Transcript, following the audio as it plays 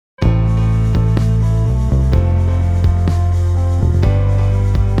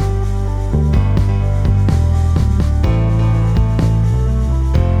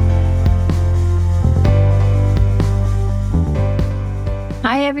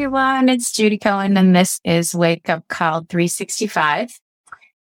everyone, it's Judy Cohen, and this is Wake Up Call 365.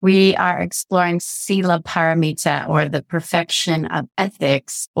 We are exploring Sila Paramita, or the perfection of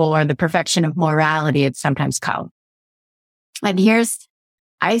ethics, or the perfection of morality, it's sometimes called. And here's,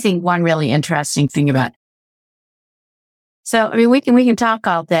 I think, one really interesting thing about it. So, we can talk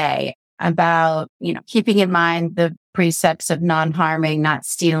all day about, keeping in mind the precepts of non-harming, not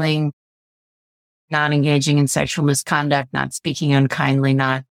stealing, not engaging in sexual misconduct, not speaking unkindly,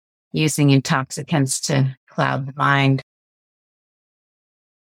 not using intoxicants to cloud the mind.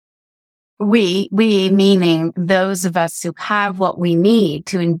 We meaning those of us who have what we need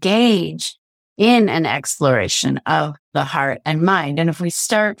to engage in an exploration of the heart and mind. And if we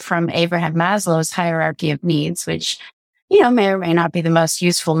start from Abraham Maslow's hierarchy of needs, which, may or may not be the most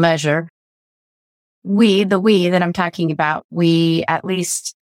useful measure, the we that I'm talking about, we at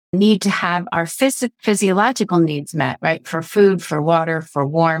least need to have our physiological needs met, right? For food, for water, for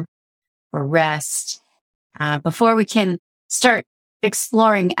warmth, for rest, before we can start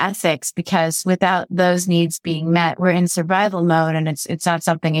exploring ethics, because without those needs being met, we're in survival mode, and it's not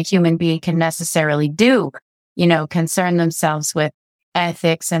something a human being can necessarily do, concern themselves with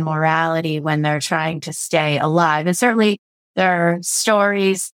ethics and morality when they're trying to stay alive. And certainly there are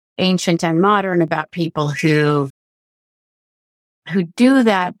stories, ancient and modern, about people who do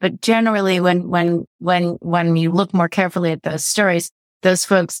that. But generally, when you look more carefully at those stories, those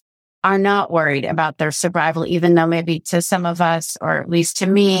folks are not worried about their survival, even though maybe to some of us, or at least to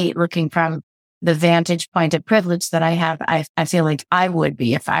me, looking from the vantage point of privilege that I have, I feel like I would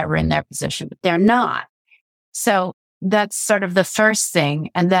be if I were in their position, but they're not. So that's sort of the first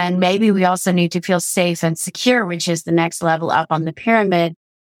thing. And then maybe we also need to feel safe and secure, which is the next level up on the pyramid.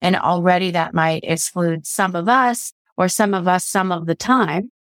 And already that might exclude some of us, or some of us some of the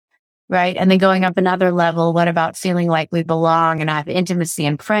time, right? And then going up another level, what about feeling like we belong and have intimacy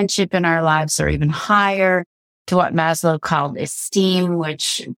and friendship in our lives, or even higher, to what Maslow called esteem,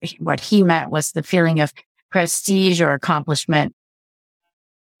 which what he meant was the feeling of prestige or accomplishment.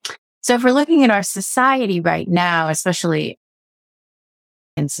 So if we're looking at our society right now, especially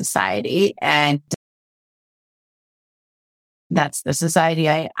in society, and that's the society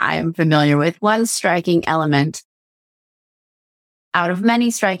I am familiar with, one striking element out of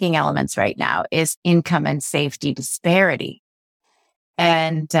many striking elements right now is income and safety disparity.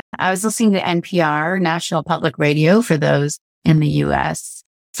 And I was listening to NPR, National Public Radio, for those in the U.S.,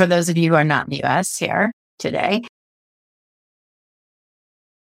 for those of you who are not in the U.S. here today.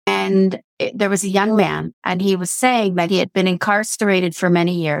 And there was a young man, and he was saying that he had been incarcerated for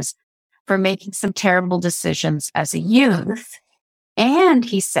many years for making some terrible decisions as a youth. And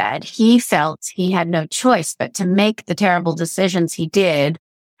he said he felt he had no choice but to make the terrible decisions he did,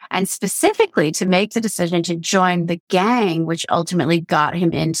 and specifically to make the decision to join the gang, which ultimately got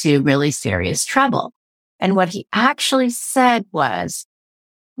him into really serious trouble. And what he actually said was,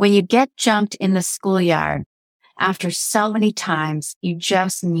 when you get jumped in the schoolyard, after so many times, you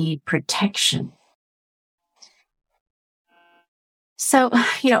just need protection. So,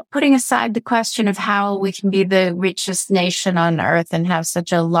 putting aside the question of how we can be the richest nation on earth and have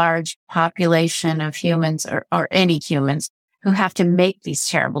such a large population of humans, or any humans, who have to make these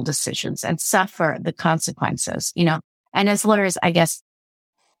terrible decisions and suffer the consequences, and as lawyers, I guess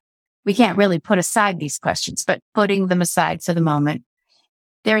we can't really put aside these questions, but putting them aside for the moment,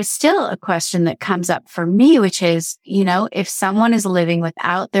 there is still a question that comes up for me, which is, if someone is living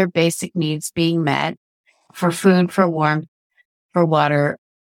without their basic needs being met, for food, for warmth, for water,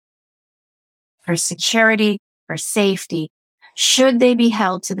 for security, for safety, should they be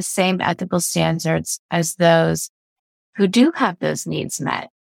held to the same ethical standards as those who do have those needs met,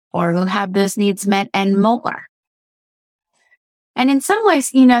 or who have those needs met and more? And in some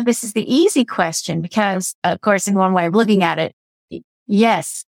ways, this is the easy question, because, of course, in one way of looking at it,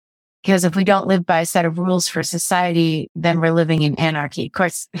 yes, because if we don't live by a set of rules for society, then we're living in anarchy. Of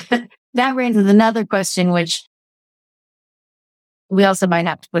course, that raises another question, which we also might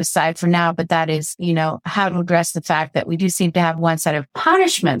have to put aside for now, but that is, how to address the fact that we do seem to have one set of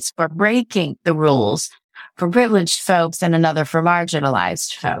punishments for breaking the rules for privileged folks and another for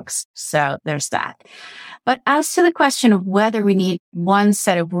marginalized folks. So there's that. But as to the question of whether we need one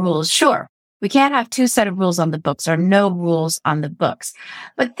set of rules, sure, we can't have two set of rules on the books, or no rules on the books.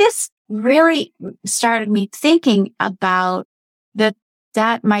 But this really started me thinking about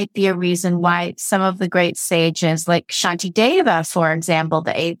that might be a reason why some of the great sages, like Shantideva, for example,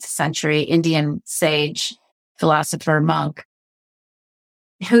 the 8th century Indian sage, philosopher, monk,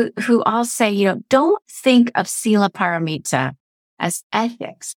 who all say, don't think of Sila Paramita as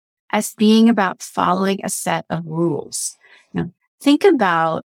ethics, as being about following a set of rules. Think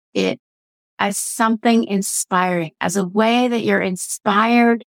about it as something inspiring, as a way that you're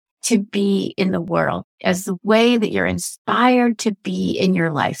inspired to be in the world, as the way that you're inspired to be in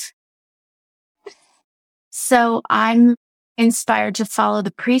your life. So I'm inspired to follow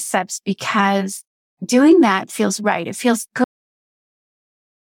the precepts because doing that feels right. It feels good.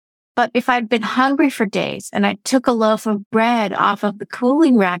 But if I'd been hungry for days and I took a loaf of bread off of the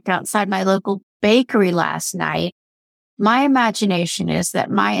cooling rack outside my local bakery last night, my imagination is that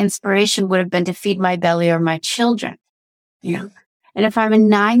my inspiration would have been to feed my belly or my children. And if I'm a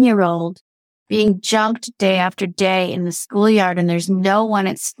 9-year-old being jumped day after day in the schoolyard and there's no one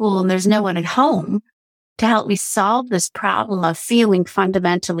at school and there's no one at home to help me solve this problem of feeling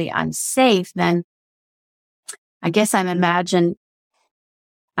fundamentally unsafe, then I guess I'm imagining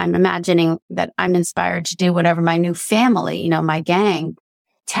that I'm inspired to do whatever my new family, my gang,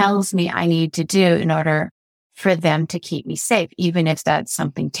 tells me I need to do in order for them to keep me safe, even if that's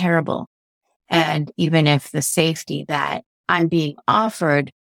something terrible. And even if the safety that I'm being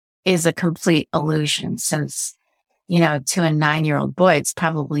offered is a complete illusion, since, to a 9-year-old boy, it's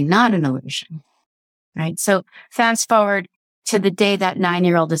probably not an illusion, right? So fast forward to the day that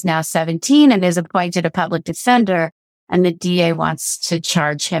 9-year-old is now 17 and is appointed a public defender, and the DA wants to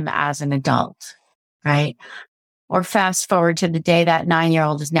charge him as an adult, right? Or fast forward to the day that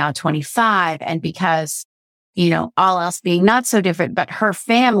 9-year-old is now 25, and because, all else being not so different, but her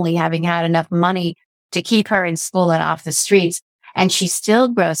family having had enough money to keep her in school and off the streets, and she still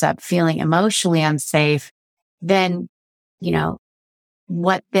grows up feeling emotionally unsafe, then,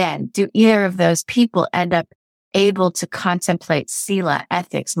 what then? Do either of those people end up able to contemplate sila,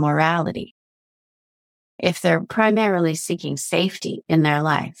 ethics, morality, if they're primarily seeking safety in their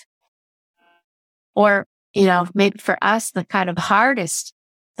life? Or, maybe for us, the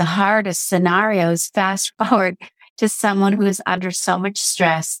hardest scenarios, fast forward to someone who is under so much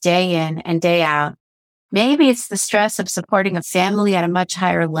stress day in and day out. Maybe it's the stress of supporting a family at a much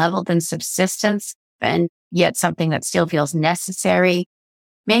higher level than subsistence, and yet something that still feels necessary.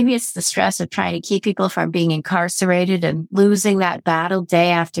 Maybe it's the stress of trying to keep people from being incarcerated and losing that battle day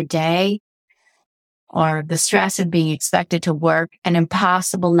after day, or the stress of being expected to work an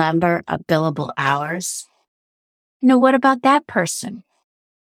impossible number of billable hours. What about that person?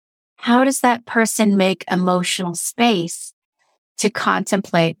 How does that person make emotional space to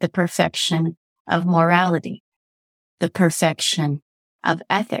contemplate the perfection of morality, the perfection of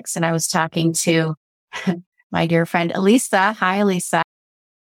ethics? And I was talking to my dear friend, Elisa. Hi, Elisa.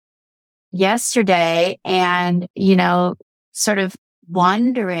 Yesterday, and, sort of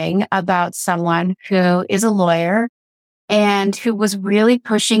wondering about someone who is a lawyer and who was really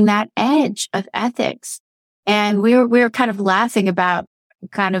pushing that edge of ethics. And we were kind of laughing about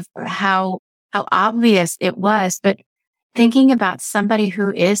kind of how obvious it was, but thinking about somebody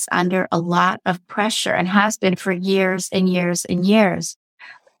who is under a lot of pressure and has been for years and years and years.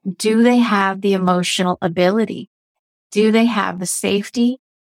 Do they have the emotional ability? Do they have the safety?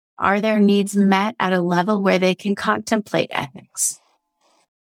 Are their needs met at a level where they can contemplate ethics?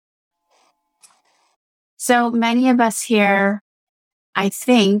 So many of us here, I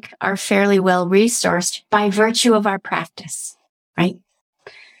think, are fairly well resourced by virtue of our practice, right?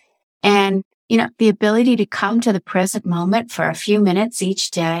 And, the ability to come to the present moment for a few minutes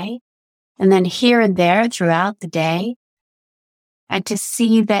each day, and then here and there throughout the day, and to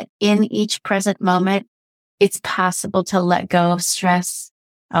see that in each present moment, it's possible to let go of stress,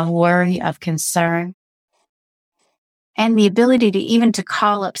 of worry, of concern, and the ability to even to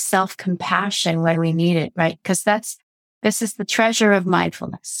call up self-compassion when we need it, right? Because this is the treasure of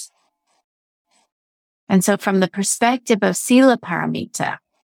mindfulness. And so from the perspective of Sila Paramita,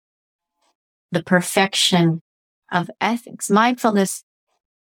 the perfection of ethics, mindfulness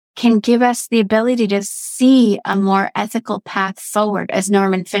can give us the ability to see a more ethical path forward, as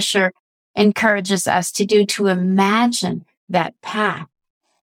Norman Fisher encourages us to do, to imagine that path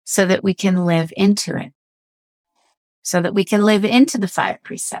so that we can live into it, so that we can live into the 5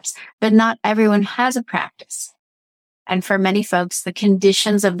 precepts. But not everyone has a practice. And for many folks, the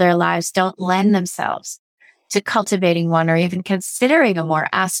conditions of their lives don't lend themselves to cultivating one or even considering a more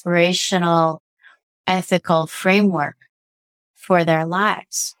aspirational, ethical framework for their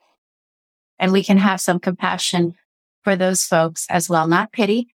lives. And we can have some compassion for those folks as well, not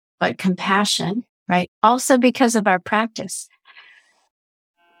pity, but compassion, right? Also because of our practice.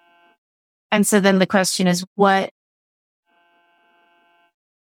 And so then the question is what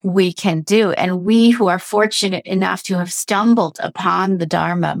we can do. And we who are fortunate enough to have stumbled upon the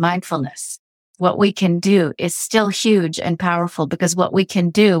Dharma, mindfulness, what we can do is still huge and powerful, because what we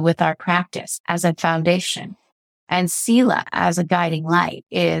can do with our practice as a foundation and sila as a guiding light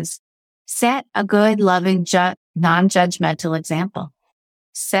is set a good, loving, non-judgmental example.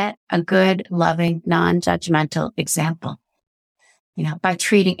 Set a good, loving, non-judgmental example. By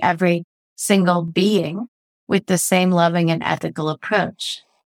treating every single being with the same loving and ethical approach.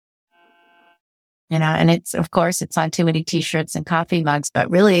 And it's on too many t-shirts and coffee mugs, but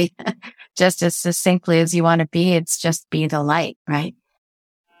really just as succinctly as you want to be, it's just be the light, right?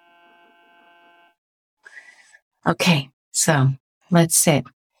 Okay, so let's sit.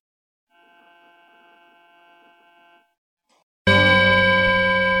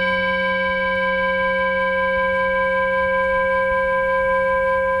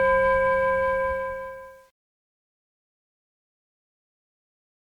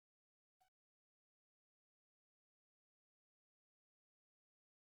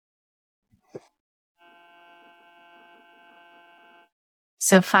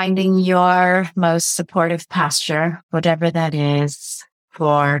 So finding your most supportive posture, whatever that is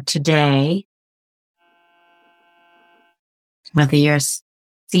for today, whether you're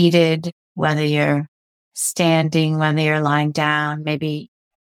seated, whether you're standing, whether you're lying down, maybe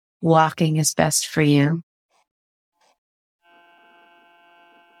walking is best for you.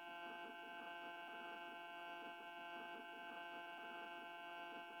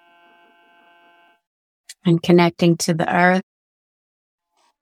 And connecting to the earth.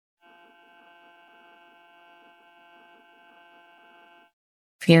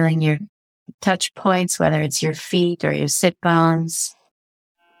 Feeling your touch points, whether it's your feet or your sit bones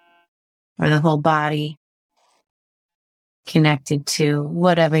or the whole body, connected to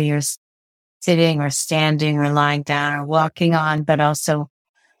whatever you're sitting or standing or lying down or walking on, but also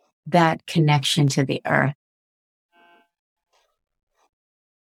that connection to the earth.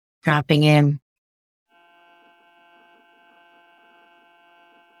 Dropping in.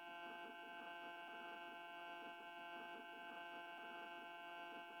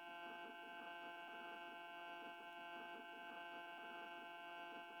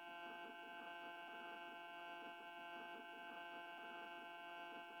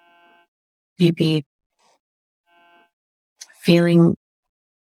 Maybe feeling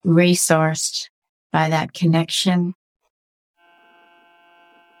resourced by that connection.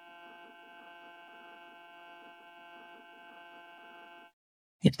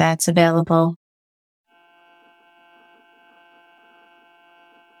 If that's available.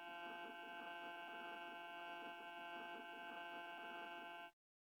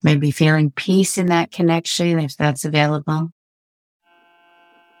 Maybe feeling peace in that connection, if that's available.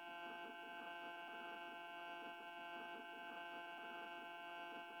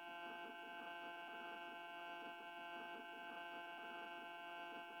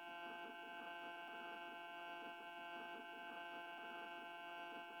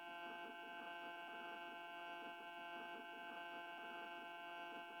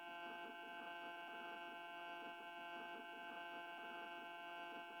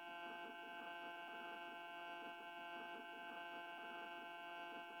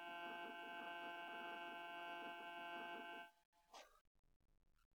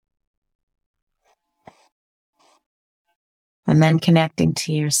 And then connecting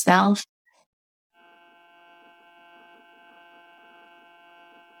to yourself.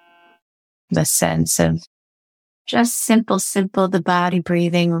 The sense of just simple, the body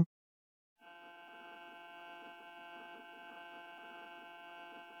breathing.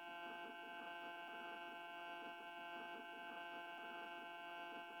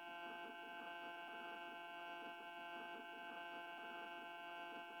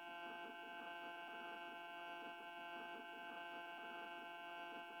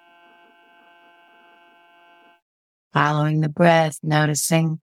 Following the breath,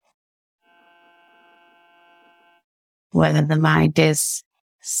 noticing whether the mind is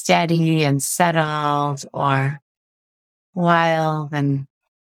steady and settled or wild and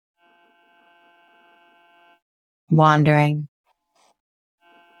wandering.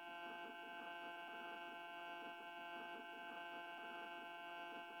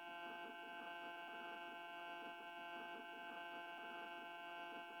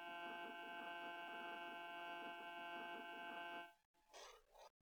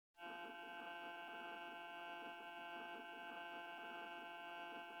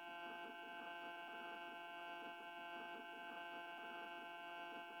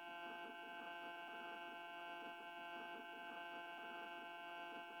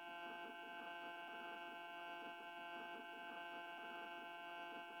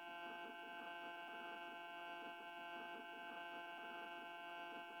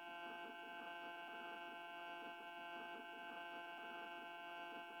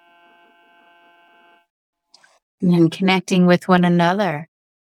 and connecting with one another.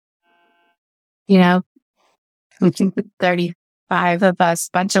 You know, 35 of us,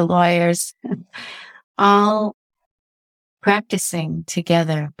 bunch of lawyers, all practicing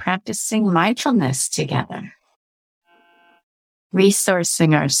together, practicing mindfulness together,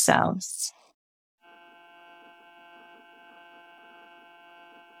 resourcing ourselves.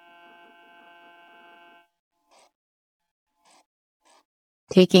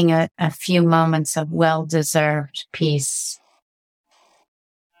 Taking a few moments of well-deserved peace.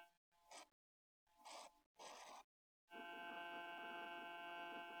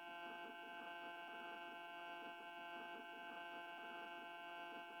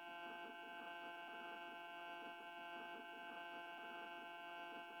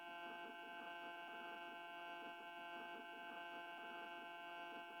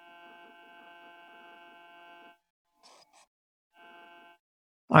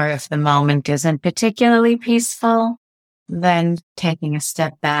 Or if the moment isn't particularly peaceful, then taking a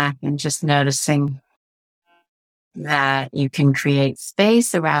step back and just noticing that you can create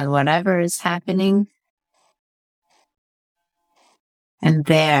space around whatever is happening. And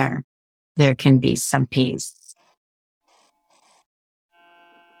there can be some peace.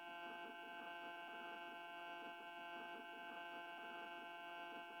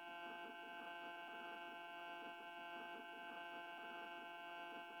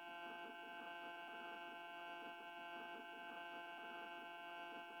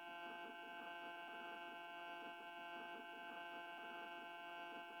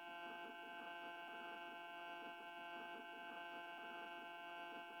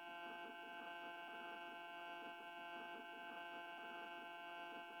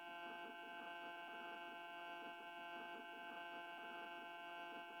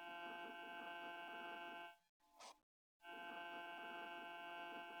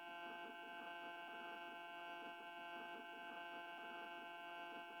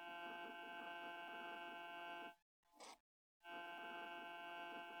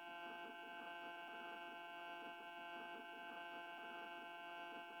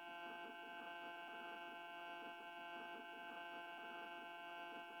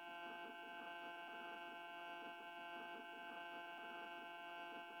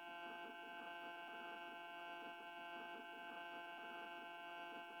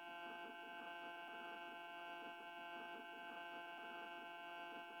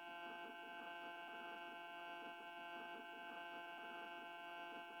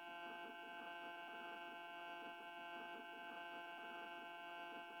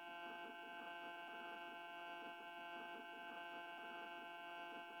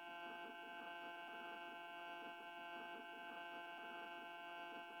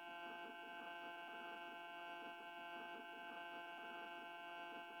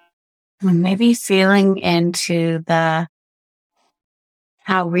 And maybe feeling into how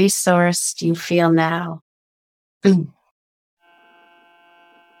resourced you feel now.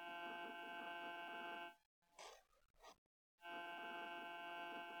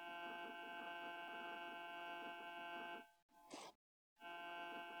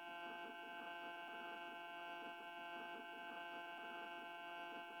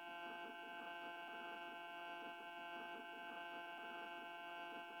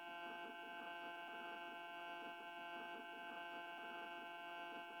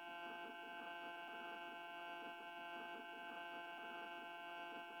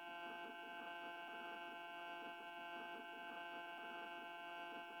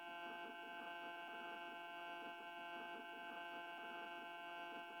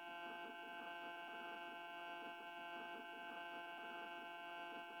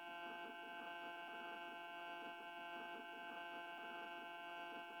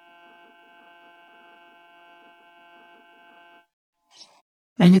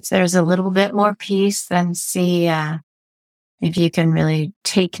 And if there's a little bit more peace, then see if you can really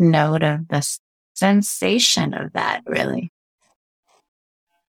take note of the sensation of that, really.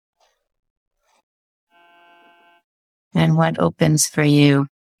 And what opens for you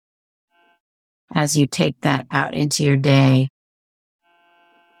as you take that out into your day.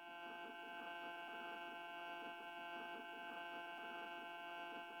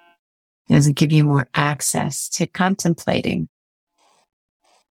 Does it give you more access to contemplating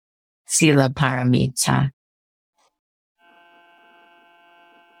Sila Paramita?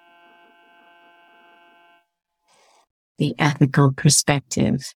 The ethical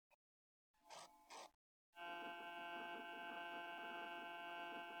perspective.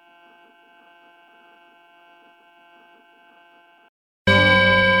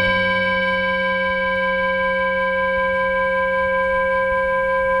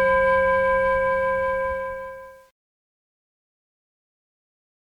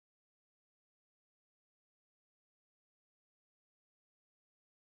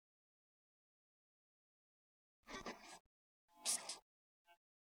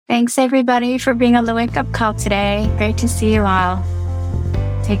 Thanks, everybody, for being on the Wake Up Call today. Great to see you all.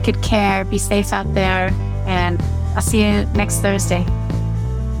 Take good care. Be safe out there. And I'll see you next Thursday.